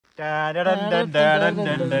Hello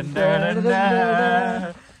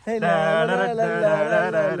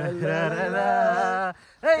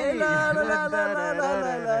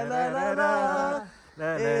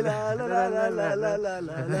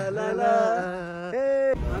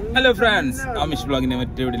friends, Amish ബ്ലോഗിന്റെ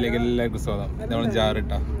മറ്റേ വീട്ടിലേക്ക് എല്ലാവർക്കും സ്വാഗതം. നമ്മൾ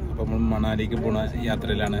ജാറിട്ട അപ്പോൾ നമ്മൾ മണാലിക്ക് പോണ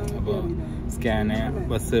യാത്രയിലാണ്. അപ്പോൾ സ്കാന്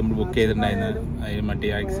ബസ് നമ്മൾ ബുക്ക് ചെയ്തിട്ടുണ്ടായിരുന്നു. മറ്റേ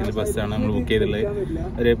ആക്സിൽ ബസ്സാണ് നമ്മൾ ബുക്ക് ചെയ്തിട്ടുള്ളത്.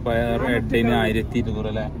 ഒരു പെർ ഹെഡിന് 1200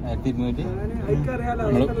 അല്ലേ, 1200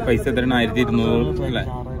 നമ്മൾ പൈസ എത്രയാണ് 1200 അല്ലേ,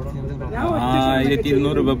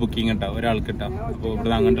 1200 രൂപ ബുക്കിംഗ് കിട്ടാം ഒരാൾക്ക് കിട്ടാം. അപ്പോൾ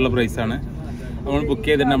ഇവിടെ അങ്ങോട്ടുള്ള പ്രൈസാണ് നമ്മൾ ബുക്ക്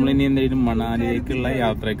ചെയ്തിട്ട് നമ്മൾ ഇനി എന്തെങ്കിലും മണാലിയിലേക്കുള്ള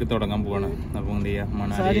യാത്രയ്ക്ക് തുടങ്ങാൻ പോവാണ്. അപ്പോൾ എന്ത് ചെയ്യുക,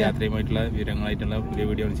 മണാലി യാത്രയുമായിട്ടുള്ള വിവരങ്ങളായിട്ടുള്ള പുതിയ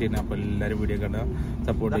വീഡിയോ ആണ് ചെയ്യുന്നത്. അപ്പോൾ എല്ലാവരും വീഡിയോ കണ്ടാൽ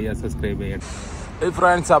സപ്പോർട്ട് ചെയ്യുക, സബ്സ്ക്രൈബ് ചെയ്യുക.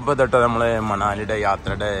 ഫ്രണ്ട്സ്, അപ്പോൾ തൊട്ട് നമ്മൾ മണാലിയുടെ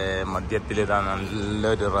യാത്രയുടെ മധ്യത്തിൽ ഇതാ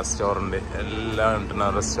നല്ലൊരു റെസ്റ്റോറൻറ്റ്, എല്ലാം കിട്ടുന്ന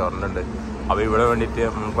റെസ്റ്റോറൻ്റ് ഉണ്ട്. അപ്പോൾ ഇവിടെ വേണ്ടിയിട്ട്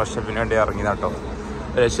വർഷപ്പിന് വേണ്ടി ഇറങ്ങിയതാണ് കേട്ടോ,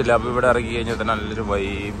 രക്ഷയില്ല. അപ്പോൾ ഇവിടെ ഇറങ്ങി കഴിഞ്ഞാൽ നല്ലൊരു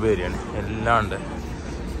വൈബ് വരികയാണ്. എല്ലാം ഉണ്ട്,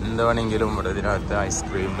 എന്ത് വേണമെങ്കിലും ഇവിടെ. ഇതിനകത്ത്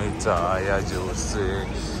ഐസ്ക്രീം, ചായ, ജ്യൂസ്,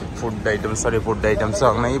 ഫുഡ് ഐറ്റംസ്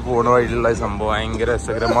അങ്ങനെ ഈ പോണ വഴിയിലുള്ള സംഭവം ഭയങ്കര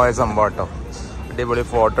രസകരമായ സംഭവം കേട്ടോ. അടിപൊളി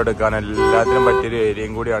ഫോട്ടോ എടുക്കാൻ എല്ലാത്തിനും പറ്റിയൊരു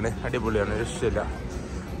ഏരിയയും കൂടിയാണ്. അടിപൊളിയാണ്, രക്ഷയില്ല.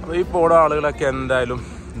 അപ്പോൾ ഈ പോണ ആളുകളൊക്കെ എന്തായാലും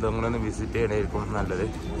ഇതങ്ങനെ ഒന്ന് വിസിറ്റ് ചെയ്യണമായിരിക്കും നല്ലത്.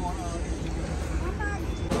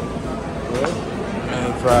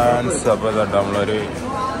 ഫ്രാൻസ്, അപ്പോൾ നമ്മളൊരു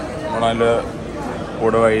നല്ല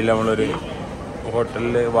പോണ വഴിയിൽ നമ്മളൊരു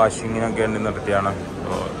ഹോട്ടലിൽ വാഷിങ്ങിനൊക്കെ വേണ്ടി നിർത്തിയാണ്.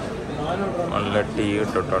 അപ്പോൾ നല്ല ടീ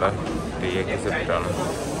കിട്ടും അവിടെ, ടീ ഒക്കെ സെറ്റാണ്.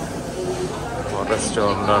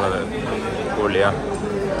 റെസ്റ്റോറൻ്റാണത്, പൊളിയാ.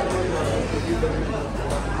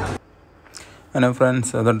 അങ്ങനെ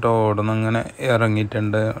ഫ്രണ്ട്സ് അതൊട്ടോ അവിടെ നിന്ന് അങ്ങനെ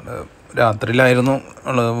ഇറങ്ങിയിട്ടുണ്ട്. രാത്രിയിലായിരുന്നു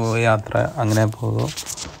യാത്ര. അങ്ങനെ പോകും,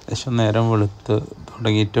 ഏകദേശം നേരം വെളുത്ത്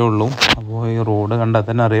തുടങ്ങിയിട്ടേ ഉള്ളൂ. അപ്പോൾ ഈ റോഡ് കണ്ടാൽ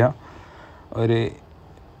തന്നെ അറിയാം, ഒരു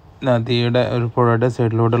നദിയുടെ ഒരു പുഴയുടെ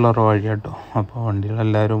സൈഡിലൂടെയുള്ള വഴി കേട്ടോ. അപ്പോൾ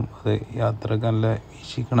വണ്ടികളെല്ലാവരും അത് യാത്രക്ക് നല്ല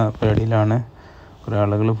വീക്ഷിക്കണ പരിപാടിയിലാണ്. കുറേ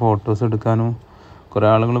ആളുകൾ ഫോട്ടോസ് എടുക്കാനും, കുറേ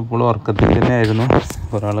ആളുകൾ ഇപ്പോൾ ഉറക്കത്തിൽ തന്നെ ആയിരുന്നു,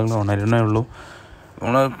 കുറേ ആളുകൾ ഉണരണേ ഉള്ളൂ.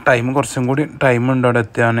 നമ്മൾ കുറച്ചും കൂടി ടൈമുണ്ട് അവിടെ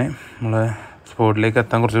എത്താൻ. നമ്മൾ സ്പോട്ടിലേക്ക്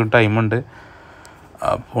എത്താൻ കുറച്ചുകൂടി ടൈമുണ്ട്.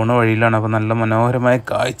 പോണ വഴിയിലാണ്. അപ്പോൾ നല്ല മനോഹരമായ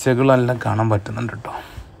കാഴ്ചകളെല്ലാം കാണാൻ പറ്റുന്നുണ്ട് കേട്ടോ.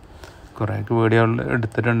 കുറേയൊക്കെ വീഡിയോ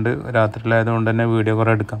എടുത്തിട്ടുണ്ട്. രാത്രിയിലായതുകൊണ്ട് തന്നെ വീഡിയോ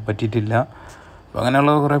കുറേ എടുക്കാൻ പറ്റിയിട്ടില്ല. അപ്പോൾ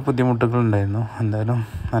അങ്ങനെയുള്ള കുറേ ബുദ്ധിമുട്ടുകളുണ്ടായിരുന്നു. എന്തായാലും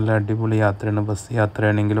നല്ല അടിപൊളി യാത്രയാണ്. ബസ്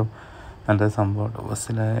യാത്രയാണെങ്കിലും നല്ല സംഭവം കേട്ടോ.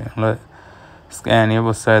 ബസ്സിൽ ഞങ്ങൾ സ്കാനിയ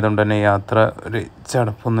ബസ്സായതുകൊണ്ട് തന്നെ യാത്ര ഒരു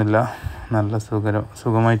ചടപ്പൊന്നുമില്ല, നല്ല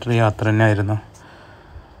സുഖമായിട്ടൊരു യാത്ര തന്നെയായിരുന്നു.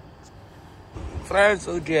 ഫ്രണ്ട്സ്,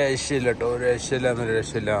 ഒരു രക്ഷയില്ല കേട്ടോ, ഒരു രക്ഷയില്ല എന്നൊരു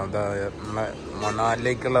രക്ഷയില്ല. എന്താ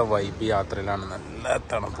മണാലിലേക്കുള്ള വൈബ് യാത്രയിലാണ്. നല്ല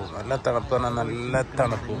തണുപ്പ് പറഞ്ഞാൽ നല്ല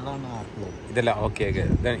തണുപ്പ്. ഇതല്ല, ഓക്കെ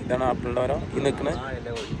ഇതാണ് ആപ്പിളിൻ്റെ മരം ഈ നിൽക്കണേ,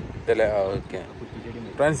 ഇതല്ലേ? ഓക്കെ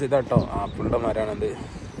ഫ്രണ്ട്സ്, ഇതാട്ടോ ആപ്പിളിൻ്റെ മരമാണിത്.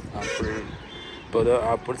 ആപ്പിൾ ഇപ്പോൾ ഇത്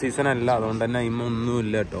ആപ്പിൾ സീസൺ അല്ല, അതുകൊണ്ട് തന്നെ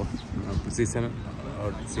ഒന്നുമില്ല കേട്ടോ. ആപ്പിൾ സീസൺ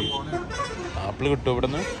ആപ്പിൾ കിട്ടും ഇവിടെ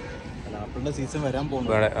നിന്ന്. ആപ്പിളിൻ്റെ സീസൺ വരാൻ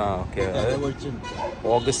പോകുന്നത് ഓക്കെ,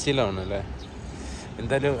 ഓഗസ്റ്റിലാണ് അല്ലേ?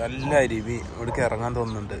 എന്തായാലും എല്ലാ രീതി ഇവിടേക്ക് ഇറങ്ങാൻ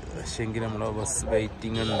തോന്നുന്നുണ്ട്. പക്ഷേങ്കിൽ നമ്മൾ ബസ്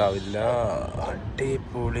വെയിറ്റിംഗ് ഉണ്ടാവില്ല.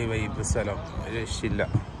 അടിപൊളി വൈബ് സ്ഥലം, രക്ഷയില്ല.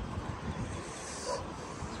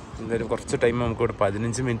 എന്തായാലും കുറച്ച് ടൈം നമുക്കിവിടെ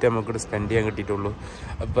 15 മിനിറ്റ് നമുക്കിവിടെ സ്പെൻഡ് ചെയ്യാൻ കിട്ടിയിട്ടുള്ളൂ.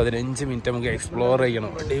 അപ്പോൾ 15 മിനിറ്റ് നമുക്ക് എക്സ്പ്ലോർ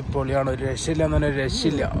ചെയ്യണം. അടിപൊളിയാണ്, ഒരു രക്ഷയില്ല എന്ന് പറഞ്ഞാൽ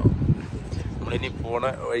രക്ഷയില്ല. നമ്മളിനി പോണ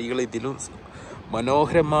വഴികൾ ഇതിലും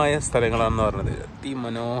മനോഹരമായ സ്ഥലങ്ങളാണെന്ന് പറഞ്ഞത്,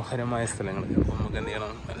 അതിമനോഹരമായ സ്ഥലങ്ങൾ. അപ്പോൾ നമുക്ക് എന്ത് ചെയ്യണം,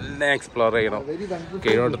 എല്ലാം എക്സ്പ്ലോർ ചെയ്യണം.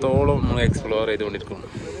 കഴിയുന്നിടത്തോളം നമ്മൾ എക്സ്പ്ലോർ ചെയ്തുകൊണ്ടിരിക്കണം.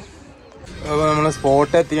 അപ്പോൾ നമ്മൾ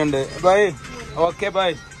സ്പോട്ട് എത്തിയുണ്ട്. By, okay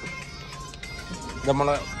bye.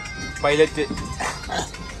 നമ്മളെ പൈലറ്റ്,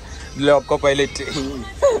 ലോക്കോ പൈലറ്റ്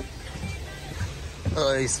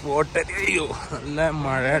സ്പോട്ട്. അയ്യോ നല്ല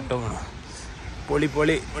മഴ കേട്ടോ, പൊള്ളി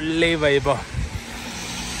വൈബാ.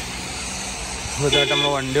 പുതുതായിട്ട് നമ്മൾ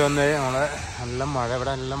വണ്ടി വന്നത്, നമ്മളെ നല്ല മഴ,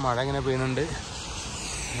 ഇവിടെ നല്ല മഴ ഇങ്ങനെ പെയ്യുന്നുണ്ട്.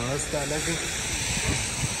 നമ്മളെ സ്ഥലമൊക്കെ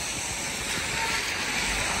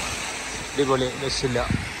അടിപൊളി, രക്ഷയില്ല.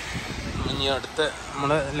 ഇനി അടുത്ത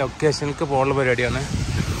നമ്മളെ ലൊക്കേഷനിലേക്ക് പോകാനുള്ള പരിപാടിയാണ്.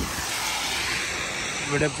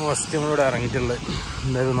 ഇവിടെ ഇപ്പോൾ ഫസ്റ്റ് നമ്മളിവിടെ ഇറങ്ങിയിട്ടുള്ളത്.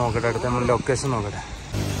 എന്തായാലും നോക്കട്ടെ, അടുത്ത നമ്മൾ ലൊക്കേഷൻ നോക്കട്ടെ.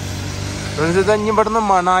 ഇനി ഇവിടുന്ന്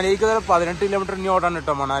മണാലിക്ക് 18 കിലോമീറ്റർ ഇനി ഓടാണ്ട്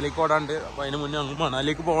കേട്ടോ, മണാലിക്ക് ഓടാണ്ട്. അപ്പോൾ അതിന് മുന്നേ നമുക്ക്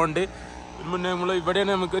മണാലിക്ക് പോകാണ്ട് മുന്നേ നമ്മൾ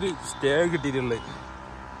ഇവിടെയാണ് നമുക്കൊരു സ്റ്റേ കിട്ടിയിട്ടുള്ളത്.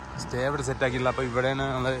 സ്റ്റേ ഇവിടെ സെറ്റാക്കിയില്ല. അപ്പോൾ ഇവിടെയാണ്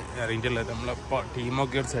നമ്മൾ ഇറങ്ങിയിട്ടുള്ളത്. നമ്മളെ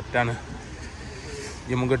ടീമൊക്കെ ഒരു സെറ്റാണ്.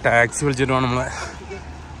 നമുക്ക് ടാക്സി വിളിച്ചിട്ട് വേണം നമ്മളെ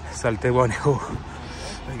സ്ഥലത്തേക്ക് പോകാൻ.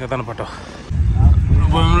 ഭയങ്കര തണുപ്പട്ടോ.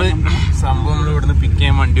 അപ്പോൾ നമ്മൾ സംഭവം നമ്മൾ ഇവിടുന്ന് പിക്ക്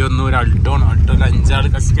ചെയ്യാൻ വണ്ടി വന്നു. ഒരു അൾട്ടോണ്. അൾട്ടോയിൽ 5 ആൾ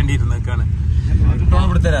കസ്റ്റഡി ഇരുന്നേക്കാണ്. അൾട്ടോണ്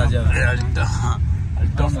ഇവിടുത്തെ രാജാവ്.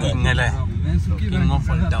 Alto കിങ്ങല്ലേ, king of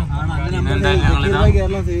Alto. എന്തായാലും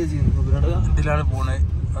ഞങ്ങളിതിലാണ് പോണത്.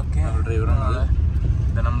 ഓക്കെ ഡ്രൈവറാണ്.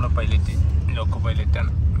 ഇത് നമ്മളെ പൈലറ്റ്, ലോക്കോ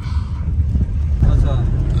പൈലറ്റാണ്.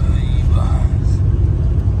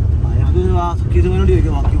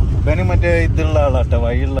 മറ്റേ ഇതുള്ള ആളാട്ടോ,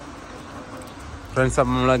 വഴിയുള്ള ഫ്രണ്ട്സ്.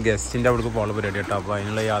 അപ്പം നമ്മളെ ഗസ്റ്റിൻ്റെ അവിടേക്ക് പോകാനുള്ള പരിപാടി കേട്ടോ. അപ്പോൾ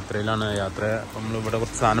അതിനുള്ള യാത്രയിലാണ്. യാത്ര അപ്പം നമ്മളിവിടെ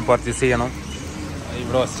കുറച്ച് സാധനം പർച്ചേസ് ചെയ്യണം.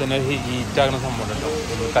 ഇവിടെ ഫസ്റ്റ് തന്നെ ഹീറ്റാകുന്ന സംഭവം കേട്ടോ.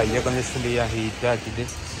 നമ്മൾ കൈയൊക്കെ ജസ്റ്റ് എന്ത് ചെയ്യുക, ഹീറ്റാക്കിയിട്ട്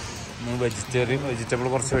നമ്മൾ വെജിറ്റബിൾ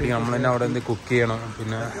കുറച്ച് മേടിക്കണം. നമ്മൾ തന്നെ അവിടെ എന്ത് കുക്ക് ചെയ്യണം.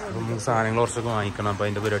 പിന്നെ നമുക്ക് സാധനങ്ങൾ കുറച്ചൊക്കെ വാങ്ങിക്കണം. അപ്പോൾ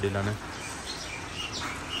അതിൻ്റെ പരിപാടിയിലാണ്.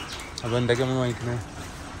 അപ്പോൾ എന്തൊക്കെ നമ്മൾ വാങ്ങിക്കുന്നത്?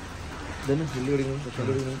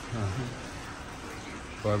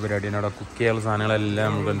 അപ്പോൾ പരിപാടിയാണ്. അവിടെ കുക്ക് ചെയ്യാനുള്ള സാധനങ്ങളെല്ലാം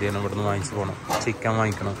നമുക്ക് എന്ത് ചെയ്യണം, ഇവിടെ നിന്ന് വാങ്ങിച്ച് പോകണം. ചിക്കൻ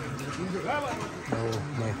വാങ്ങിക്കണം.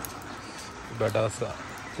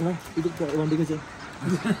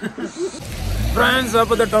 ഫ്രാൻസ്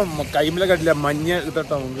അപ്പോൾ തൊട്ടോ കൈമിലെ കണ്ടില്ല, മഞ്ഞ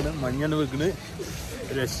തൊട്ടോ ഇങ്ങനെ മഞ്ഞാണ് വെക്കണ്.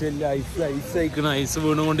 രക്ഷയില്ല. ഐസ് അയക്കണം. ഐസ്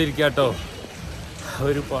വീണുകൊണ്ടിരിക്കുക കേട്ടോ.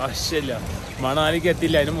 ഒരു പാശയില്ല. മണാലിക്ക്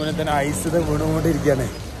എത്തിയില്ല, അതിന് മുന്നേ തന്നെ ഐസ് ഇത് വീണുകൊണ്ടിരിക്കുകയാണ്.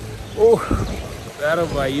 ഓ വേറെ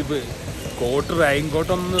വൈബ്.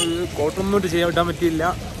 കോട്ടൊന്നും ചെയ്യാൻ വിട്ടാൻ പറ്റിയില്ല.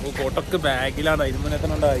 കോട്ടൊക്കെ ബാഗിലാണ്. അതിന് മുന്നേ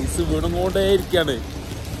തന്നെ ഐസ് വീണുകൊണ്ടേ ഇരിക്കുകയാണ്.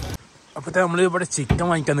 അപ്പോഴത്തെ നമ്മൾ ഇവിടെ ചിക്കൻ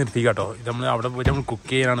വാങ്ങിക്കാൻ നിർത്തി കേട്ടോ. ഇത് നമ്മൾ അവിടെ പോയിട്ട് നമ്മൾ കുക്ക്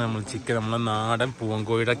ചെയ്യാനാണ്. നമ്മൾ ചിക്കൻ നമ്മളെ നാടൻ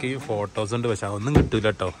പൂവൻകോഴിയുടെ ഒക്കെ ഫോട്ടോസ് ഉണ്ട്, പക്ഷെ അതൊന്നും കിട്ടില്ല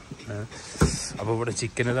കേട്ടോ. അപ്പോൾ ഇവിടെ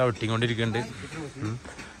ചിക്കൻ ഇത് ഒട്ടിക്കൊണ്ടിരിക്കുന്നുണ്ട്.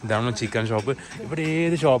 ഇതാണ് ചിക്കൻ ഷോപ്പ്. ഇവിടെ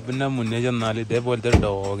ഏത് ഷോപ്പിൻ്റെ മുന്നേ ചെന്നാലും ഇതേപോലത്തെ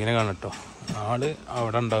ഡോഗിനെ കാണാം കേട്ടോ. ആള്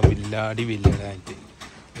അവിടെ ഉണ്ടാവും, വില്ലാടായിട്ട്.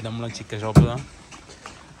 ഇത് നമ്മളെ ചിക്കൻ ഷോപ്പ്.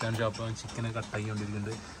 ചിക്കൻ ഷോപ്പ് ചിക്കനെ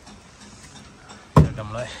കട്ടാക്കിക്കൊണ്ടിരിക്കുന്നുണ്ട്.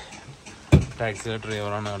 നമ്മളെ ടാക്സി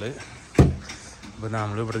ഡ്രൈവറാണ് ആള്. അപ്പോൾ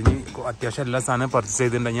നമ്മൾ ഇവിടെ നിന്ന് അത്യാവശ്യം എല്ലാ സാധനവും പർച്ചേസ്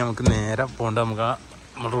ചെയ്തിട്ടുണ്ടെങ്കിൽ നമുക്ക് നേരെ പോകേണ്ട. നമുക്ക്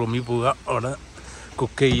നമ്മുടെ റൂമിൽ പോവുക, അവിടെ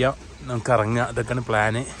കുക്ക് ചെയ്യുക, നമുക്ക് ഇറങ്ങുക. ഇതൊക്കെയാണ്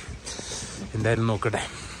പ്ലാന്. എന്തായാലും നോക്കട്ടെ.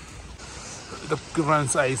 ഇതൊക്കെ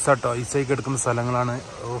ഫ്രണ്ട്സ് ഐസാട്ടോ, ഐസായിക്ക് എടുക്കുന്ന സ്ഥലങ്ങളാണ്.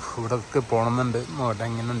 ഇവിടെയൊക്കെ പോകണമെന്നുണ്ട്. നോട്ടെ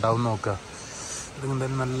എങ്ങനെ ഉണ്ടാവും നോക്കുക. ഇതൊക്കെ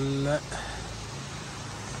എന്തായാലും നല്ല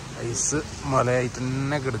ഐസ് മലയായിട്ട്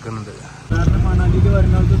തന്നെ കിടക്കുന്നുണ്ട്.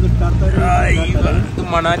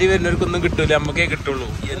 മണാലി വരുന്നവർക്കൊന്നും കിട്ടൂല, നമുക്കേ കിട്ടുള്ളൂ.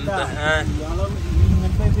 എന്താ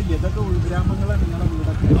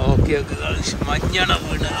ഓക്കെ ഓക്കെ. മഞ്ഞാണ്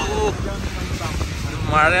വീട്. ഓ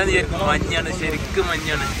മഴ മഞ്ഞാണ്, ശരിക്കും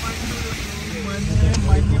മഞ്ഞാണ്.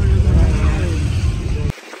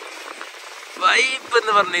 വൈബ്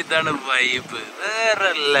എന്ന് പറഞ്ഞ ഇതാണ് വൈബ്.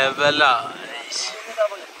 വേറെ ലെവലാ.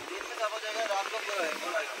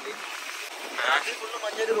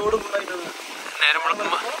 നേരം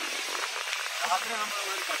വിളക്കുമ്പോ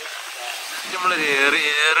നമ്മള്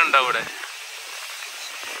ഏറുണ്ടാവും ഇവിടെ.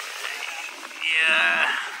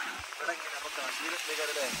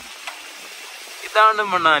 ഇതാണ്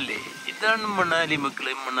മണാലി. ഇതാണ് മണാലി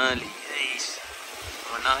മക്കളെ. മണാലി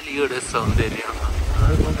മണാലിയുടെ സൗന്ദര്യം.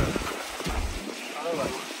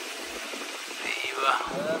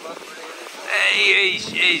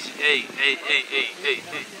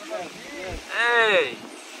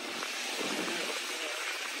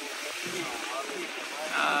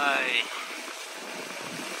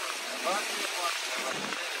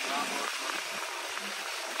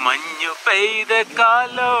 മഞ്ഞു പെയ്ത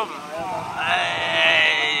കാലം.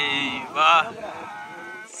 വാ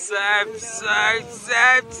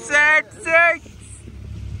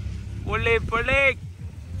പൊളി പൊളി.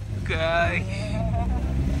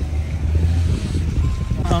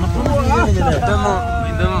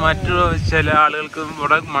 ഇത് മറ്റുള്ള ചില ആളുകൾക്ക്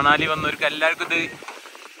ഇവിടെ മണാലി വന്നവർക്ക് എല്ലാവർക്കും ഇത്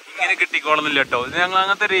ഇങ്ങനെ കിട്ടിക്കോളുന്നില്ല കേട്ടോ. ഇത് ഞങ്ങൾ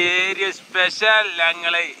അങ്ങനത്തെ ഒരു ഏരിയ സ്പെഷ്യൽ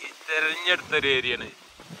ഞങ്ങളെ തിരഞ്ഞെടുത്തൊരു ഏരിയയാണ്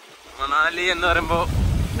മണാലി എന്ന് പറയുമ്പോൾ.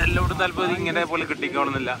 എല്ലായിടത്തും താല്പര്യം ഇങ്ങനെ പോലെ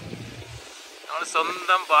കിട്ടിക്കോളുന്നില്ല. നമ്മൾ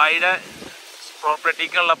സ്വന്തം ബായിയുടെ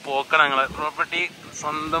പ്രോപ്പർട്ടിക്കുള്ള പോക്കാണ്. ഞങ്ങളെ പ്രോപ്പർട്ടി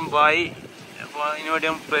സ്വന്തം ബായി. അപ്പോൾ അതിനുവേണ്ടി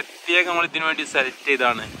പ്രത്യേകം നമ്മൾ ഇതിനു വേണ്ടി സെലക്ട്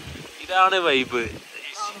ചെയ്താണ്. ഇതാണ് വൈബ്.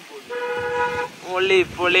 പൊളി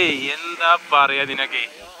പൊളി. എന്താ പറയാ, ഇതിനൊക്കെ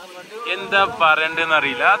എന്താ പറയണ്ടെന്ന്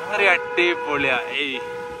അറിയില്ല. അത്രയും അടിപൊളിയാ.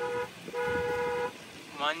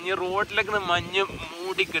 മഞ്ഞ് റോഡിലൊക്കെ മഞ്ഞ്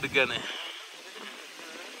മൂടിക്കെടുക്കാണ്.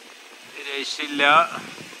 രക്ഷയില്ല.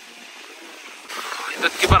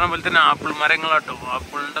 ഇതൊക്കെ പറഞ്ഞ പോലെ തന്നെ ആപ്പിൾ മരങ്ങളാട്ടോ.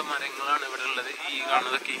 ആപ്പിളിന്റെ മരങ്ങളാണ് ഇവിടെ ഉള്ളത്. ഈ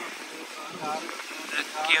കാണുന്നതൊക്കെ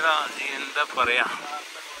ഇതൊക്കെതാ എന്താ പറയാ,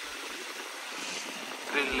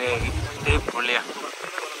 പൊളിയാ.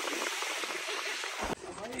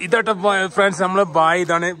 ഇതാട്ടോ ഫ്രണ്ട്സ് നമ്മള് ബായ്.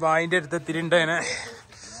 ഇതാണ് ബായിന്റെ അടുത്ത് എത്തിയിട്ടുണ്ടേനെ.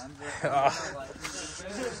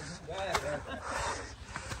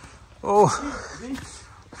 ഓ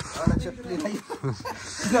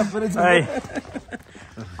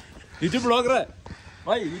यूट्यूब ब्लॉगर है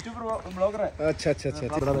भाई, यूट्यूब ब्लॉगर है. अच्छा अच्छा अच्छा.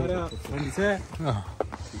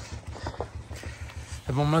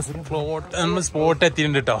 നമ്മൾ സ്പോട്ട്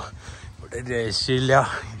എത്തിയിട്ടുണ്ട് കേട്ടോ. രക്ഷയില്ല,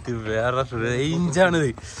 ഇത് വേറെ റേഞ്ചാണിത്.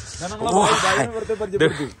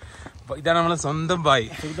 ഇതാണ് നമ്മളെ സ്വന്തം ബായ്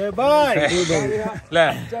അല്ലേ?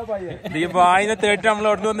 ഈ ബായിനെ തേട്ട് നമ്മൾ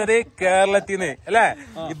ഓർഡർ വന്നത് കേരളത്തിന്ന് അല്ലേ?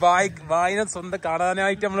 ഈ ബായിനെ സ്വന്തം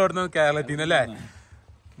കാണാനായിട്ട് നമ്മൾ ഓടുന്നത് കേരളത്തിന്ന് അല്ലേ?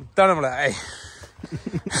 ഇതാണ് നമ്മളെ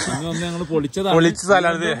പൊളിച്ച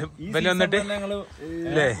സ്ഥലമാണിത്. ഇവല് വന്നിട്ട്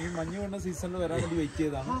അല്ലേ സീസണിൽ വരാൻ വേണ്ടി വെയിറ്റ്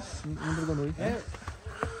ചെയ്താണ്.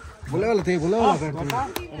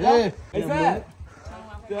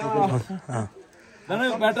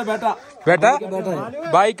 बेटा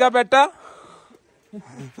बाइक का बेटा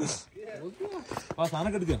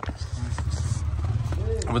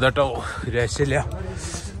അപ്പൊ കേട്ടോ രക്ഷയില്ല.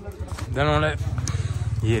 ഇതാണ് നമ്മളെ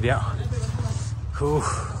ഏരിയ.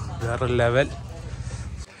 വേറെ ലെവൽ.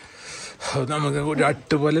 നമുക്ക് ഒരു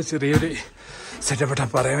അട്ടുപോലെ ചെറിയൊരു സെറ്റപ്പെട്ടാ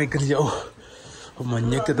പറയാൻ വെക്കുന്നില്ല.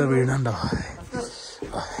 മഞ്ഞൊക്കെ ഇതാ വീണുണ്ടോ?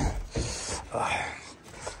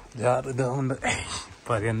 ഇതാവുണ്ട്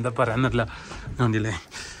എന്താ പറയാന്നല്ല കണ്ടില്ലേ?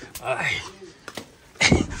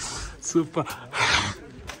 Super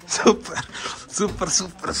super super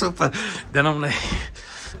super super. ഇതാണ് നമ്മളെ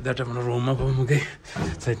ഇതായിട്ട് നമ്മുടെ റൂം. അപ്പോൾ നമുക്ക്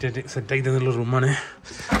സെറ്റാക്കി തന്നുള്ള റൂമാണ്.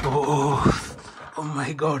 Oh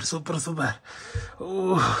my God super super. ഓ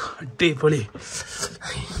അടിപൊളി.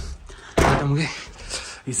 നമുക്ക്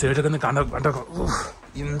ഈ സൈഡൊക്കെ ഒന്ന് കണ്ടോ.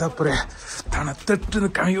 എന്താ പറയാ, തണുത്തിട്ട്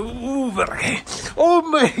നിൽക്കാൻ വിറകെ. Oh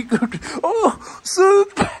my God. Oh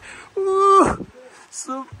super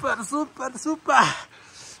super super super.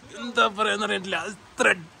 എന്താ പറയാന്ന് അറിയില്ല, അത്ര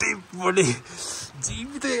അടിപൊളി.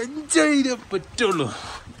 ജീവിതം എൻജോയ് ചെയ്യാൻ പറ്റുള്ളൂ.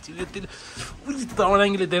 ജീവിതത്തിൽ ഒരു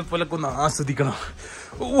തവണയെങ്കിലും ഇതേപോലൊക്കെ ഒന്ന് ആസ്വദിക്കണം.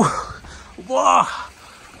 ഓ വാ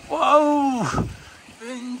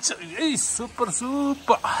എൻജോയ് സൂപ്പർ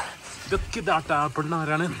സൂപ്പർ. ഇതൊക്കെ ഇതാട്ട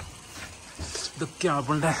ആപ്പിളിനവരാണ്. ഇതൊക്കെ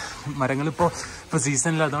ആപ്പിളിൻ്റെ മരങ്ങളിപ്പോൾ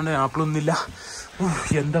സീസണില്ല, അതുകൊണ്ട് ആപ്പിളൊന്നുമില്ല.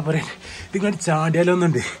 എന്താ പറയുക, ഇതിങ്ങനെ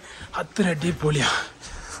ചാടിയാലൊന്നുണ്ട്. അത്ര അടിപൊളിയാ.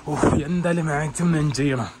 എന്തായാലും മാക്സിമം എൻജോയ്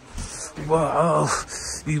ചെയ്യണം.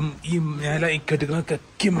 ഈ മേലെ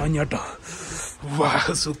കെട്ടുകളൊക്കെ മഞ്ഞാട്ടോ. വാ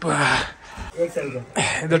സൂപ്പർ.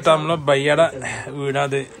 ഇതിട്ടോ നമ്മളെ ബയ്യയുടെ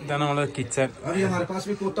വീടാത്. ഇതാണ് നമ്മളെ കിച്ചൺ.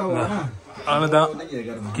 ആണിതാ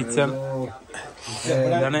കിച്ചൺ.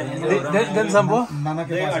 ഇതാണ് ഇതെന്ത് സംഭവം?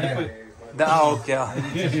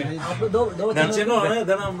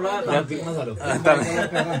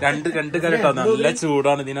 രണ്ട് കരട്ടോ. നല്ല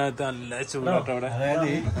ചൂടാണ് ഇതിനകത്ത്, നല്ല ചൂടാട്ടോ അവിടെ.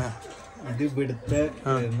 ഇത് ഇവിടുത്തെ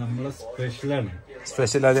നമ്മളെ സ്പെഷ്യലാണ്.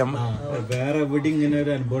 സ്പെഷ്യൽ അത് വേറെ എവിടെ ഇങ്ങനെ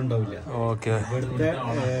ഒരു അനുഭവം ഉണ്ടാവില്ല. ഓക്കെ. ഇവിടുത്തെ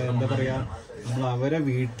എന്താ പറയാ, നമ്മൾ അവരെ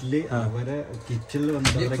വീട്ടില് അവരെ കിച്ചണിൽ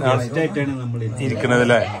വന്നിട്ടായിട്ടാണ് നമ്മൾ ഇരിക്കണത്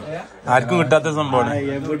അല്ലേ? ആർക്കും കിട്ടാത്ത സംഭവമാണ്.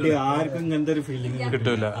 എവിടെ ആർക്കും ഇങ്ങനത്തെ ഒരു ഫീലിംഗ്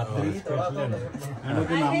കിട്ടൂല. അത്രയും സ്പെഷ്യലാണ്.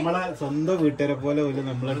 നമുക്ക് നമ്മളെ സ്വന്തം വീട്ടുകാരെ പോലെ ഒരു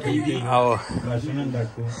നമ്മളെ ഭക്ഷണം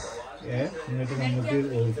ഉണ്ടാക്കും. എന്നിട്ട് നമുക്ക്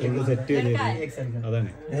ഫുള്ള് സെറ്റ് ചെയ്ത് തരും. അതാണ്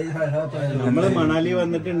നമ്മള് മണാലി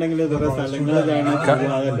വന്നിട്ടുണ്ടെങ്കിൽ കുറെ സ്ഥലങ്ങൾ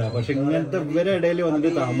അതല്ല, പക്ഷെ ഇങ്ങനത്തെ ഇവരെ ഇടയിൽ വന്നിട്ട്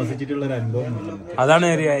താമസിച്ചിട്ടുള്ള ഒരു അനുഭവം. അതാണ്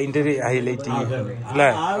അതിന്റെ ഒരു ഹൈലൈറ്റ് അല്ലേ?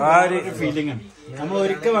 ആ ഒരു ഫീലിംഗ് ആണ്. നമ്മൾ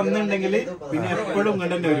ഒരിക്കൽ വന്നിട്ടുണ്ടെങ്കിൽ പിന്നെ എപ്പോഴും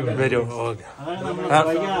ഇങ്ങോട്ട് തന്നെ വരും.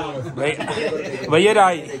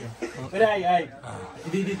 വയ്യൊരായി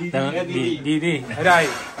ദീദി ഒരായി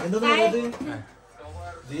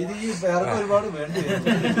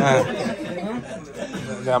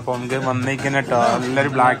അപ്പൊ നമുക്ക് വന്നേക്കാൻ കേട്ടോ.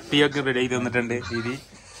 എല്ലാരും ബ്ലാക്ക് ടീ ഒക്കെ റെഡി ചെയ്ത് തന്നിട്ടുണ്ട്. ദീദി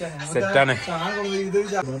സെറ്റാണ്.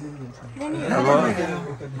 അപ്പൊ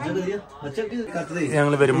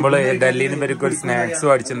ഞങ്ങൾ വരുമ്പോൾ ഡൽഹിയിൽ നിന്ന് ഇവർക്ക് ഒരു സ്നാക്സ്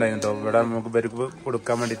മേടിച്ചിട്ടുണ്ടായിരുന്നു കേട്ടോ. ഇവിടെ നമുക്ക് ഇവർക്ക്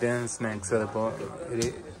കൊടുക്കാൻ വേണ്ടിട്ട് സ്നാക്സ് അതിപ്പോ ഒരു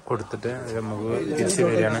കൊടുത്തിട്ട് നമുക്ക് തിരിച്ച്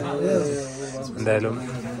വരികയാണ് എന്തായാലും.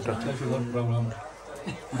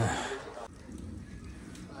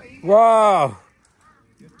 വാ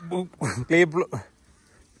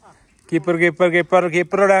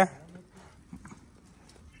കീപ്പറുടെ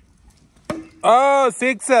ഓ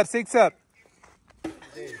സിക്സർ.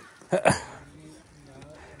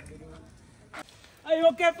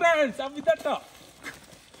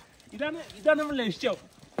 ഇതാണ് നമ്മൾ ലക്ഷ്യം.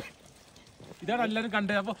 ഇതാണ് എല്ലാരും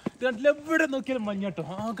കണ്ടത്. അപ്പൊ എവിടെ നോക്കിയാലും മഞ്ഞട്ടോ,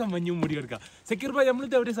 ആകെ മഞ്ഞും മൂടി കിടക്കുക. സക്കീർ ഭായ്,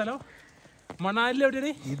 നമ്മളിത് എവിടെ സ്ഥലം? മണാലിൽ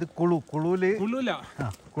എവിടെയാണ് ഇത്?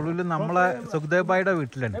 കുളുല് നമ്മളെ സുഖ്ദേവ് ഭായിയുടെ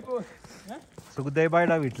വീട്ടിലാണ്. സുഖ്ദേവ്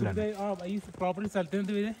ഭായിയുടെ വീട്ടിലാണ്. ഈ പ്രോപ്പർട്ടി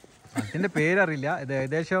സ്ഥലത്തിന്റെ പേര്? അതിന്റെ പേരറിയില്ല. ഇത്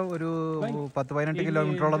ഏകദേശം ഒരു 10-18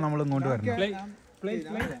 കിലോമീറ്ററോളം നമ്മൾ ഇങ്ങോട്ട് വരണം.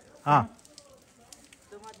 ആ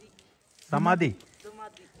സമാധി.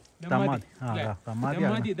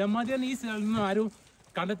 ഈ സ്ഥലം ആരും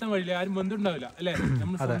കണ്ടെത്താൻ വഴിയില്ല, ആരും ബന്ധുണ്ടാവില്ല അല്ലെ?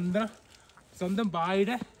 നമ്മൾ സ്വന്തം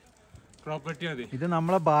ഭായിയുടെ പ്രോപ്പർട്ടി. ഇത്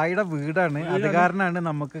നമ്മളെ ഭായിയുടെ വീടാണ്. അത് കാരണമാണ്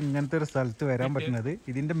നമുക്ക് ഇങ്ങനത്തെ ഒരു സ്ഥലത്ത് വരാൻ പറ്റുന്നത്.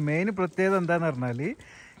 ഇതിന്റെ മെയിൻ പ്രത്യേകത എന്താന്ന് പറഞ്ഞാല്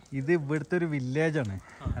ഇത് ഇവിടുത്തെ ഒരു വില്ലേജാണ്.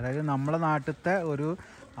 അതായത് നമ്മളെ നാട്ടിലത്തെ ഒരു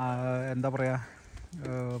എന്താ പറയുക,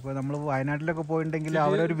 ഇപ്പോൾ നമ്മൾ വയനാട്ടിലൊക്കെ പോയിട്ടുണ്ടെങ്കിൽ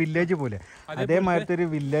അവരൊരു വില്ലേജ് പോലെ അതേമാതിരത്തെ ഒരു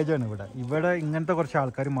വില്ലേജാണ് ഇവിടെ ഇങ്ങനത്തെ കുറച്ച്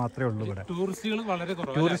ആൾക്കാർ മാത്രമേ ഉള്ളൂ. ഇവിടെ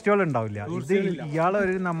ടൂറിസ്റ്റുകൾ ഉണ്ടാവില്ല. ഇത്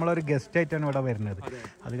ഇയാളൊരു നമ്മളൊരു ഗസ്റ്റ് ആയിട്ടാണ് ഇവിടെ വരുന്നത്.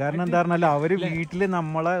 അത് കാരണം എന്താ പറഞ്ഞാൽ അവർ വീട്ടിൽ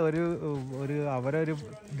നമ്മളെ അവരൊരു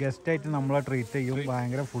ഗസ്റ്റ് ആയിട്ട് നമ്മളെ ട്രീറ്റ് ചെയ്യും.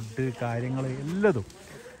 ഭയങ്കര ഫുഡ് കാര്യങ്ങൾ എല്ലാതും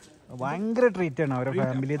ഭയങ്കര ട്രീറ്റ് ആണ് അവരുടെ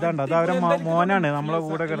ഫാമിലി. ഇതാണ്ട് അത് അവരെ മോനാണ് നമ്മളെ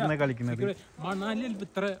കൂടെ കിടന്ന് കളിക്കുന്നത്.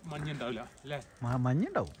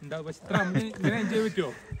 മഞ്ഞുണ്ടാവും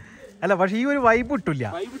അല്ല, പക്ഷെ ഈ ഒരു വൈബ് കിട്ടില്ല.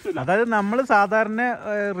 അതായത് നമ്മൾ സാധാരണ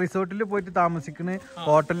റിസോർട്ടിൽ പോയിട്ട് താമസിക്കണ്,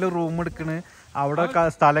 ഹോട്ടലിൽ റൂം എടുക്കണ്, അവിടെ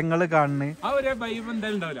സ്ഥലങ്ങൾ കാണുന്നു,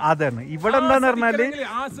 അതാണ്. ഇവിടെ എന്താന്ന് പറഞ്ഞാല്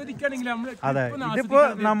അതെ, ഇതിപ്പോ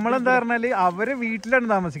നമ്മളെന്താ പറഞ്ഞാല് അവരെ വീട്ടിലാണ്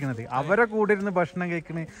താമസിക്കുന്നത്, അവരെ കൂടെ ഇരുന്ന് ഭക്ഷണം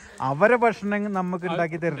കഴിക്കണ്, അവരെ ഭക്ഷണം നമുക്ക്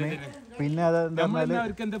ഉണ്ടാക്കി തരുന്നത്. പിന്നെ അതെന്താ പറഞ്ഞാല്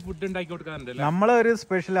നമ്മളെ ഒരു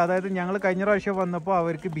സ്പെഷ്യൽ, അതായത് ഞങ്ങൾ കഴിഞ്ഞ പ്രാവശ്യം വന്നപ്പോൾ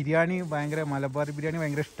അവർക്ക് ബിരിയാണി ഭയങ്കര, മലബാർ ബിരിയാണി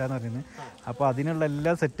ഭയങ്കര ഇഷ്ടമാന്ന് പറയുന്നത്. അപ്പൊ അതിനുള്ള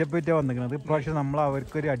എല്ലാ സെറ്റപ്പ് ആയിട്ടാണ് വന്നിരിക്കുന്നത്. ഇപ്രാവശ്യം നമ്മൾ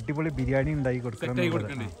അവർക്ക് ഒരു അടിപൊളി ബിരിയാണി ഉണ്ടാക്കി കൊടുക്കണം.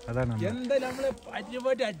 അതാണ്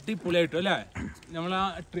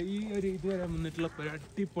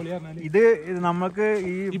ഇത് നമുക്ക്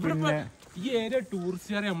ഈ പിന്നെ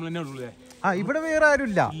ഇവിടെ വേറെ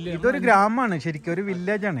ആരുമില്ല. ഇതൊരു ഗ്രാമമാണ് ശരിക്കും, ഒരു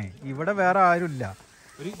വില്ലേജ് ആണ്. ഇവിടെ വേറെ ആരുമില്ല.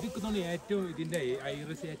 ഏറ്റവും ഇതിന്റെ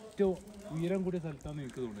ഏറ്റവും ഉയരം കൂടിയ സ്ഥലത്താണ്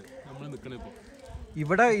എനിക്ക് തോന്നുന്നത് നമ്മൾ നിൽക്കണ. ഇപ്പൊ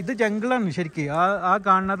ഇവിടെ ഇത് ജംഗിളാണ് ശരിക്കും. ആ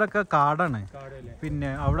കാണുന്നതൊക്കെ കാടാണ്. പിന്നെ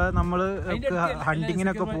അവിടെ നമ്മള്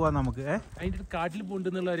ഹണ്ടിങ്ങിനൊക്കെ പോവാ നമുക്ക്. കാട്ടിൽ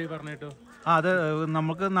പോണ്ടെന്നുള്ള പറഞ്ഞിട്ടോ. അതെ,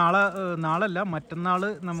 നമുക്ക് നാളല്ല മറ്റന്നാള്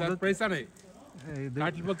നമുക്ക്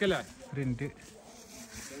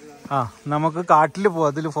നമുക്ക് കാട്ടിൽ പോവാം.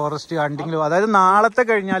 അതിൽ ഫോറസ്റ്റ് ഹണ്ടിങ്ങിൽ പോവാം. അതായത് നാളത്തെ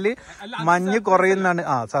കഴിഞ്ഞാല് മഞ്ഞ് കുറയുന്നതാണ്.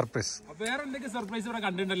 സർപ്രൈസ്. വേറെ എന്തൊക്കെ സർപ്രൈസ് ഇവിടെ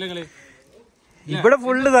കണ്ടിട്ടുണ്ടല്ലോ? ഇവിടെ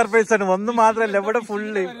ഫുള്ള് സർപ്രൈസ് ആണ്. ഒന്ന് മാത്രല്ല, ഇവിടെ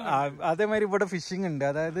ഫുള്ള്. അതേമാതിരി ഇവിടെ ഫിഷിംഗ് ഉണ്ട്.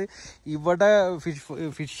 അതായത് ഇവിടെ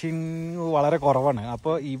ഫിഷിംഗ് വളരെ കുറവാണ്.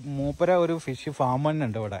 അപ്പോൾ ഈ മൂപ്പര ഒരു ഫിഷ് ഫാം തന്നെ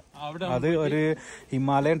ഉണ്ട് ഇവിടെ. അത് ഒരു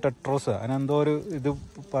ഹിമാലയൻ ടെട്രോസ് അതിനെന്തോ ഒരു ഇത്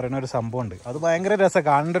പറയുന്ന ഒരു സംഭവം ഉണ്ട്. അത് ഭയങ്കര രസം,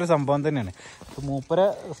 കാണേണ്ട ഒരു സംഭവം തന്നെയാണ്. മൂപ്പര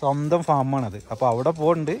സ്വന്തം ഫാമാണത്. അപ്പോൾ അവിടെ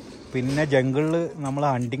പോകുന്നുണ്ട്. പിന്നെ ജംഗിളിൽ നമ്മൾ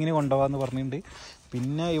ഹണ്ടിങ്ങിന് കൊണ്ടുപോകാന്ന് പറഞ്ഞിട്ടുണ്ട്.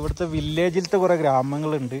 പിന്നെ ഇവിടുത്തെ വില്ലേജിലത്തെ കുറെ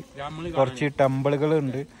ഗ്രാമങ്ങളുണ്ട്, കുറച്ച്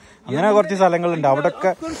ടെമ്പിളുകളുണ്ട്, അങ്ങനെ കുറച്ച് സ്ഥലങ്ങളുണ്ട്. അവിടൊക്കെ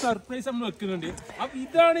സർപ്രൈസ് നമ്മൾ വെക്കുന്നുണ്ട്. അപ്പൊ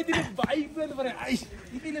ഇതാണ് ഇതിന് വൈബ് എന്ന് പറയാം.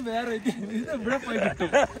 ഇതിന് വേറെ എവിടെ പോയി കിട്ടും?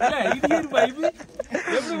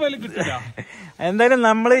 എന്തായാലും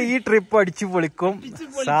നമ്മള് ഈ ട്രിപ്പ് അടിച്ചു പൊളിക്കും.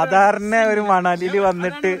 സാധാരണ ഒരു മണാലിയിൽ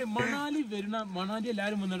വന്നിട്ട് മണാലി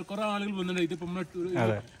എല്ലാരും വന്നിട്ടുണ്ട്, കുറെ ആളുകൾ വന്നിട്ടുണ്ട്. ഇതിപ്പോ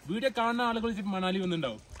വീഡിയോ കാണുന്ന ആളുകൾ മണാലി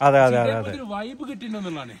വന്നിട്ടുണ്ടാവും. അതെ അതെ അതെ, വൈബ്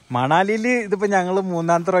കിട്ടിയിട്ടുണ്ടെന്നുള്ളതാണ്. മണാലിയില് ഇതിപ്പോ ഞങ്ങള്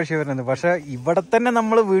 3ാമത്തെ പ്രാവശ്യം വരുന്നത്. പക്ഷെ ഇവിടെ തന്നെ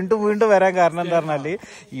നമ്മൾ വീണ്ടും വരാൻ കാരണം എന്താ പറഞ്ഞാല്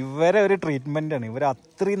ഇവരെ ഒരു ട്രീറ്റ്മെന്റ് ആണ്. ഇവര്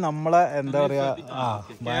അത്രയും നമ്മളെ എന്താ പറയാ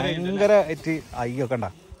ഭയങ്കര അയ്യൊക്കെ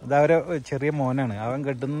ഉണ്ടാ. അതവരെ ചെറിയ മോനാണ്, അവൻ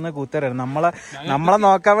കെട്ടുന്ന കൂത്തരാണ്. നമ്മളെ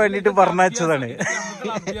നോക്കാൻ വേണ്ടിട്ട് പറഞ്ഞതാണ്.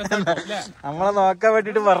 നമ്മളെ നോക്കാൻ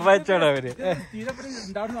വേണ്ടിട്ട് പറഞ്ഞാണ് അവര്.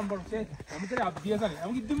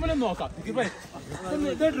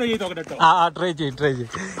 ട്രൈ ചെയ്യും.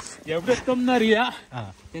 എവിടെ എത്തുന്നറിയാ?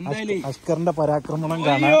 എന്തായാലും അസ്കറിന്റെ പരാക്രമണം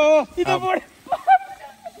കാണാൻ.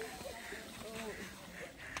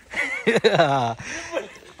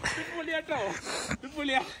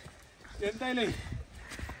 എന്തായാലും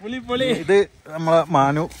ഇത് നമ്മളെ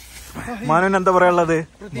മാനുവിന് എന്താ പറയാനുള്ളത്?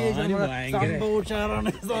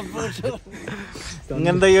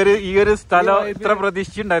 ഇങ്ങനത്തെ ഈ ഒരു സ്ഥലം ഇത്ര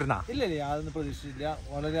പ്രതീക്ഷിച്ചിട്ടുണ്ടായിരുന്ന? ഇല്ല, യാതൊന്നും പ്രതീക്ഷിച്ചില്ല.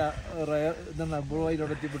 വളരെ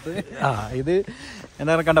ഇത്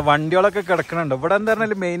എന്താ കണ്ട വണ്ടികളൊക്കെ കിടക്കണുണ്ട് ഇവിടെ. എന്താ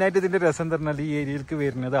പറഞ്ഞാൽ മെയിൻ ആയിട്ട് ഇതിന്റെ രസം എന്താ പറഞ്ഞാൽ ഈ ഏരിയയിലേക്ക്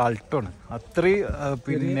വരുന്നത് ആൾട്ടോ ആണ്. അത്രയും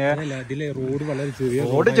പിന്നെ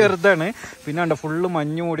റോഡ് ചെറുതാണ്. പിന്നെ ഉണ്ട് ഫുള്ള്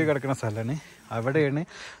മഞ്ഞ് മൂടി കിടക്കുന്ന സ്ഥലമാണ്. അവിടെയാണ്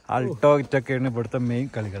ആൾട്ടോ ഇറ്റൊക്കെയാണ് ഇവിടുത്തെ മെയിൻ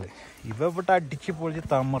കളികൾ. ഇവിടെ അടിച്ച് പൊളിച്ച്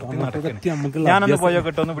തമർത്തി നടക്കുന്നത്. ഞാനൊന്ന് പോയോ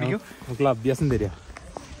കേട്ടോ, ഒന്ന് പിടിക്കും. നമുക്ക് അഭ്യാസം തരാ.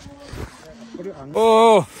 ഓ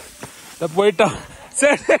പോയിട്ടോ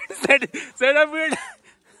വീട്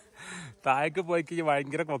താഴേക്ക് പോയി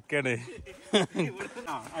ഭയങ്കര കൊക്കയാണ്.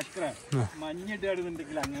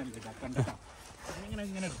 മഞ്ഞിട്ടുണ്ടെങ്കിൽ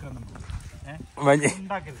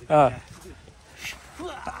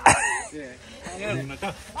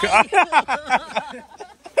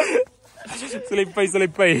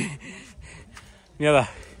സ്ലിപ്പായി നീതാ.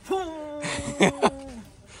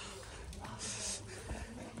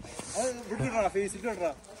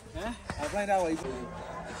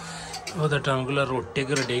 അതെട്ടോ നമുക്കുള്ള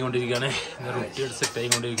റൊട്ടിയൊക്കെ റെഡി ആയിക്കൊണ്ടിരിക്കുകയാണ്. റൊട്ടി സെറ്റ്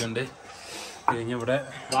ആയിക്കൊണ്ടിരിക്കുന്നുണ്ട്. കഴിഞ്ഞ ഇവിടെ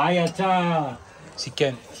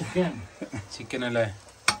ചിക്കൻ അല്ലേ,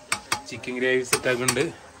 ചിക്കൻ ഗ്രേവി സെറ്റ് ആക്കുന്നുണ്ട്.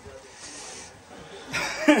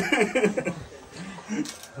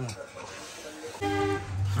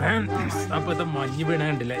 അപ്പൊ ഇത് മഞ്ഞ് വീണ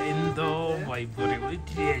കണ്ടില്ല, എന്തോ വൈബ് പറയും, ഒരു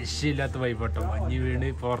രക്ഷയില്ലാത്ത വൈബട്ടോ. മഞ്ഞ് വീണ്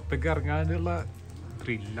പുറത്തേക്ക് ഇറങ്ങാനുള്ള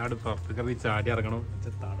ത്രില്ലാണ്. പുറത്തേക്ക് ഇറങ്ങി ചാടി ഇറങ്ങണം.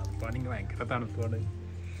 തണുപ്പാണെങ്കിൽ ഭയങ്കര തണുപ്പാണ്,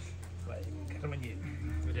 ഭയങ്കര മഞ്ഞ്,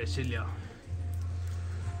 ഒരു രക്ഷയില്ല.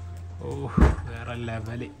 ഓ വേറെ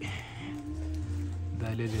ലെവല്,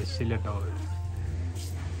 എന്തായാലും രക്ഷയില്ല കേട്ടോ.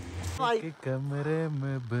 कमरे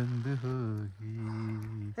में बंद होगी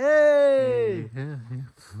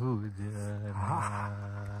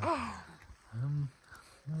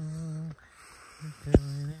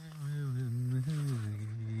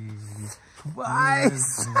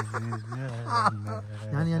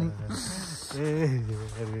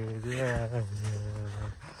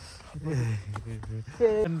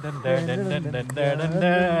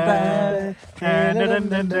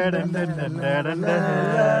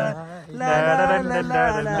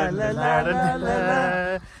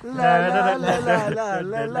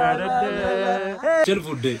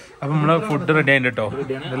ഫുഡ്. അപ്പൊ നമ്മളെ ഫുഡ് റെഡി ആയിട്ട് കേട്ടോ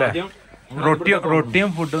അല്ലേ. റൊട്ടിയും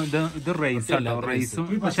ഫുഡും. ഇത് റൈസ് അല്ലോ, റൈസും.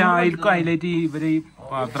 പക്ഷെ അതിൽക്കും ഹൈലൈറ്റ് ഇവര് ഈ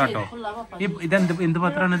പാത്രം കേട്ടോ. എന്ത്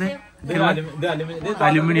പാത്രമാണിത്?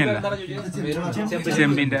 അലുമിനിയം അല്ല,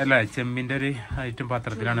 ചെമ്പിന്റെ അല്ല, ചെമ്പിന്റെ ഒരു ഐറ്റം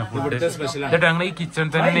പാത്രത്തിലാണ് ഫുഡ്. എന്നിട്ട് ഞങ്ങൾ ഈ കിച്ചൺ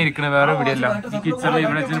തന്നെ ഇരിക്കണത്, വേറെ എവിടെയല്ല. ഈ കിച്ചണിൽ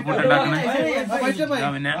ഇവിടെ ഫുഡ് ഉണ്ടാക്കണേ.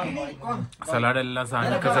 പിന്നെ സലാഡ് എല്ലാ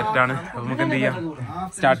സാധനമൊക്കെ സെറ്റാണ്. അപ്പൊ നമുക്ക് എന്ത് ചെയ്യാം,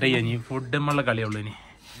 സ്റ്റാർട്ട് ചെയ്യാം. ഇനി ഫുഡ് നമ്മളുടെ കളിയുള്ളൂ ഇനി.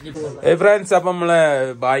 ഫ്രണ്ട്സ്, അപ്പൊ നമ്മളെ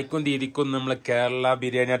ബായിക്കും ദീദിക്കും നമ്മളെ കേരള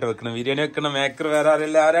ബിരിയാണി ആയിട്ട് വെക്കണം. ബിരിയാണി വെക്കണ മേക്കർ വേറെ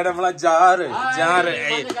അറിയില്ല, ആരാണ് നമ്മളെ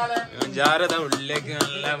ജാറ് ഉള്ളിലേക്ക്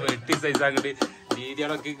നല്ല വെട്ടി സൈസ് ആക്കിട്ട്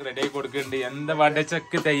ദീദികളൊക്കെ റെഡി ആയി കൊടുക്കുന്നുണ്ട്. എന്താ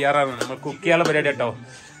വടച്ചൊക്കെ തയ്യാറാണ്. നമ്മൾ കുക്ക് ചെയ്യാനുള്ള പരിപാടി കേട്ടോ.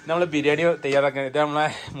 നമ്മള് ബിരിയാണി തയ്യാറാക്കാൻ ഇത് നമ്മളെ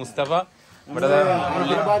മുസ്തഫ ഇവിടെ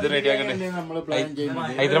ഇത് റെഡി ആക്കണ്ടേ.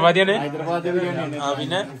 ഹൈദരാബാദിയാണ്.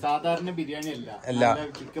 പിന്നെ സാധാരണ ബിരിയാണി അല്ല,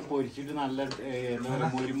 ചിക്കൻ പൊരിച്ചിട്ട് നല്ല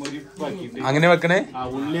അങ്ങനെ വെക്കണേ.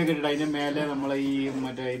 ഉള്ളിയൊക്കെ ഇട്ടിട്ട് അതിന്റെ മേലെ നമ്മളെ ഈ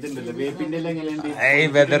മറ്റേ ഇതുണ്ടല്ലോ വേപ്പിന്റെ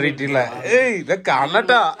വെതറിയിട്ടുള്ള ഇത്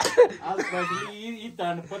കാണട്ടാ. ഈ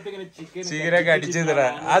തണുപ്പത്ത് ഇങ്ങനെ ചീരൊക്കെ അടിച്ചു തരാ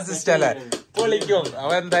ആ സിസ്റ്റം അല്ലേ, പൊളിക്കും. അവ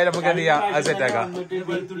എന്തായാലും നമുക്ക് എന്ത് ചെയ്യാം, അത് സെറ്റ് ആക്കാം.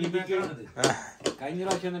 കഴിഞ്ഞ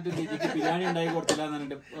പ്രാവശ്യം എന്നിട്ട് ബിരിയാണി ഉണ്ടായി കൊടുത്തില്ല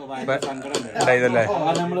സങ്കടം ഉണ്ടായതല്ലേ.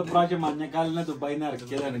 നമ്മള് പ്രാവശ്യം മഞ്ഞക്കാലിനെ ദുബായിന്ന്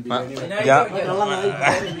ഇറക്കിയതാണ്.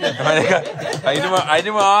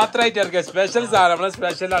 അതിന് മാത്രമായിട്ട് ഇറക്കിയ സ്പെഷ്യൽ സാധനം, നമ്മളെ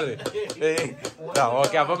സ്പെഷ്യൽ ആണ്.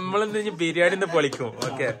 ഓക്കെ, അപ്പൊ നമ്മളിന്ന് ബിരിയാണി ഇന്ന് പൊളിക്കും.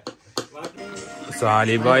 ഓക്കെ,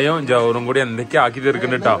 സാലിബായും ജൗറും കൂടി എന്തൊക്കെ ആക്കി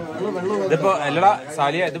തീർക്കുന്നുണ്ട് കേട്ടോ. ഇതിപ്പോ അല്ലടാ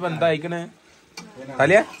സാലിയ, ഇതിപ്പോ എന്താ അയക്കണേ?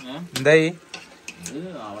 സാലിയ എന്തായി?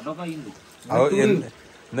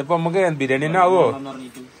 ഇന്നിപ്പോ നമുക്ക് ബിരിയാണി തന്നെ ആവോ?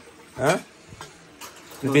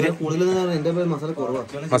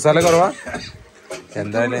 മസാല കുറവാ?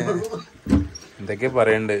 എന്തായാലും എന്തൊക്കെ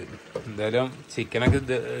പറയണ്ട്. എന്തായാലും ചിക്കനൊക്കെ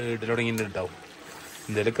ഇടൽ തുടങ്ങിയിട്ടുണ്ടാവും.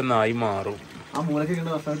 എന്തായാലൊക്കെ നായി മാറും.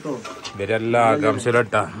 ഇവരെല്ലാം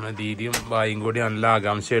ആകാംക്ഷയിലട്ടാ. ദീദിയും ബായും കൂടി നല്ല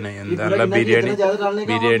ആകാംക്ഷയാണ്. എന്താ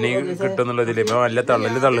ബിരിയാണി കിട്ടുന്നുള്ളതില് ഇപ്പൊ നല്ല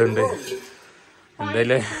തള്ളുണ്ട്.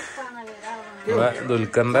 എന്തായാലും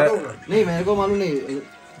ദുൽഖറിന്റെ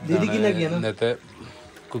ഇന്നത്തെ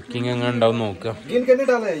കുക്കിംഗ് എങ്ങനെ ഉണ്ടാവും നോക്കാം.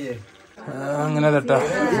 അങ്ങനെ തട്ടാ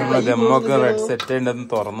നമ്മളെ ദമ്മൊക്കെ റെഡ് സെറ്റ് ഉണ്ടെന്ന്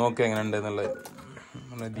തുറന്നു നോക്കുക എങ്ങനെ ഉണ്ട് എന്നുള്ളത്.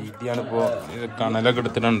 നമ്മളെ ദീദിയാണ് ഇപ്പോ കണലൊക്കെ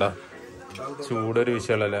എടുത്തിട്ടുണ്ടോ. ചൂടൊരു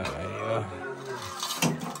വിഷയമല്ല. അയ്യോ,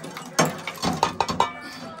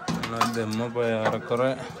 ദമ്മ ഇപ്പൊ ഏറെക്കുറെ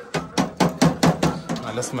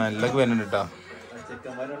നല്ല സ്മെല്ലൊക്കെ വരുന്നുണ്ട് കേട്ടോ.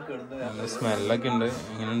 നല്ല സ്മെല്ലൊക്കെ ഉണ്ട്.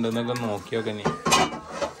 എങ്ങനെ ഉണ്ടെന്നൊക്കെ നോക്കിയൊക്കെ ഇനി.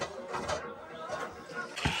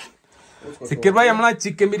 സിക്കിർ ഭായി നമ്മളെ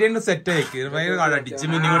ചിക്കൻ ബിരിയാണി സെറ്റ് ആയി. അടിച്ച്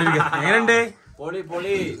മിന്നി കൂടി എങ്ങനെയുണ്ട്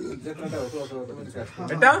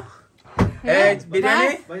ഏട്ടാ ബിരിയാണി?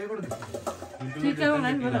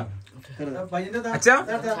 അച്ഛാ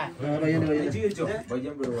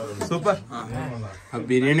സൂപ്പർ.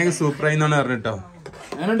 ബിരിയാണി ഒക്കെ സൂപ്പറായി എന്നാണ് പറഞ്ഞിട്ടോ.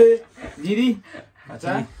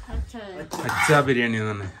 അച്ഛാ ബിരിയാണി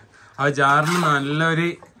തന്നെ. ആ ജാറിന് നല്ലൊരു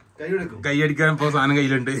കൈയടിക്കാൻ ഇപ്പൊ സാധനം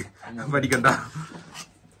കയ്യിലുണ്ട്, പഠിക്കണ്ട.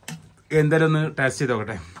 എന്തായാലും ഒന്ന് ടേസ്റ്റ് ചെയ്ത്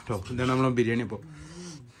നോക്കട്ടെ കേട്ടോ. ഇതാണ് നമ്മളെ ബിരിയാണി. ഇപ്പോൾ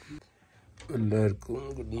എല്ലാവർക്കും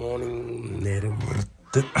ഗുഡ് മോർണിംഗ്. നേരെ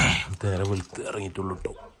വെളുത്ത് ഇറങ്ങിയിട്ടുള്ളൂ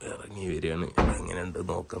കേട്ടോ. ഇറങ്ങി വരികയാണ്. എങ്ങനെയുണ്ട്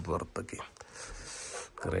നോക്കാം. പുറത്തൊക്കെ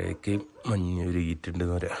കുറേയൊക്കെ മഞ്ഞ്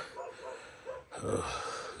ഒരുക്കിയിട്ടുണ്ടെന്ന് പറയാം.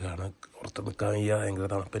 കാണാൻ പുറത്ത് നിൽക്കാൻ വയ്യ, ഭയങ്കര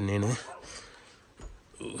തണുപ്പ് തന്നെയാണ്.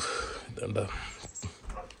 ഇതുണ്ട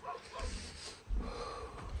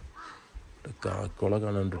കാക്കോളെ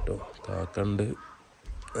കാണാണ്ട് കേട്ടോ. കാക്കണ്ട്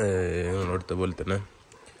നിങ്ങളടുത്ത പോലെ തന്നെ.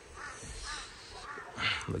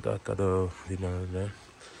 കാക്കതോ ഇതിനെ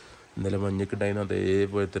ഇന്നലെ മഞ്ഞൊക്കെ ഉണ്ടായിരുന്നു.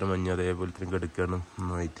 അതേപോലെ തന്നെ മഞ്ഞ് അതേപോലെ തന്നെ കിടക്കുകയാണ്.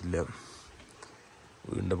 ഒന്നും ആയിട്ടില്ല.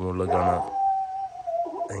 വീടിൻ്റെ മുകളിൽ കാണാം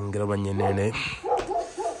ഭയങ്കര മഞ്ഞ് തന്നെയാണ്.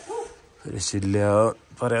 രക്ഷയില്ല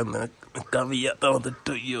പറയാൻ നിൽക്കാൻ വയ്യാത്ത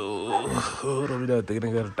വന്നിട്ട് അയ്യോ റൂമിനകത്തേക്കിനെ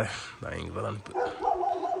കയറട്ടെ ഭയങ്കര തണുപ്പ്.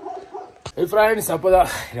 ഫ്രണ്ട്സ് അപ്പോൾ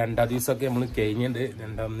രണ്ടാം ദിവസമൊക്കെ നമ്മൾ കഴിഞ്ഞിട്ടുണ്ട്.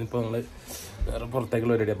 രണ്ടാം ഇപ്പോൾ നമ്മൾ വേറെ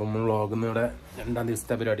പുറത്തേക്കുള്ള പരിപാടി. അപ്പോൾ നമ്മൾ വ്ളോഗിന്ന് ഇവിടെ രണ്ടാം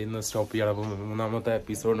ദിവസത്തെ പരിപാടി ഇന്ന് സ്റ്റോപ്പ് ചെയ്യണം. അപ്പോൾ മൂന്നാമത്തെ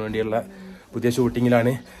എപ്പിസോഡിന് വേണ്ടിയുള്ള പുതിയ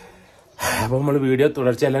ഷൂട്ടിങ്ങിലാണ്. അപ്പോൾ നമ്മൾ വീഡിയോ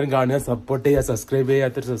തുടർച്ച എല്ലാവരും കാണുക, സപ്പോർട്ട് ചെയ്യുക, സബ്സ്ക്രൈബ്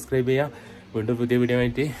ചെയ്യാത്തൊരു സബ്സ്ക്രൈബ് ചെയ്യുക. വീണ്ടും പുതിയ വീഡിയോ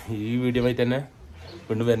ആയിട്ട് ഈ വീഡിയോ ആയിട്ട് തന്നെ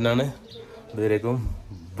വീണ്ടും വരുന്നതാണ്. ഇതുവരേക്കും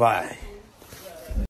ബൈ.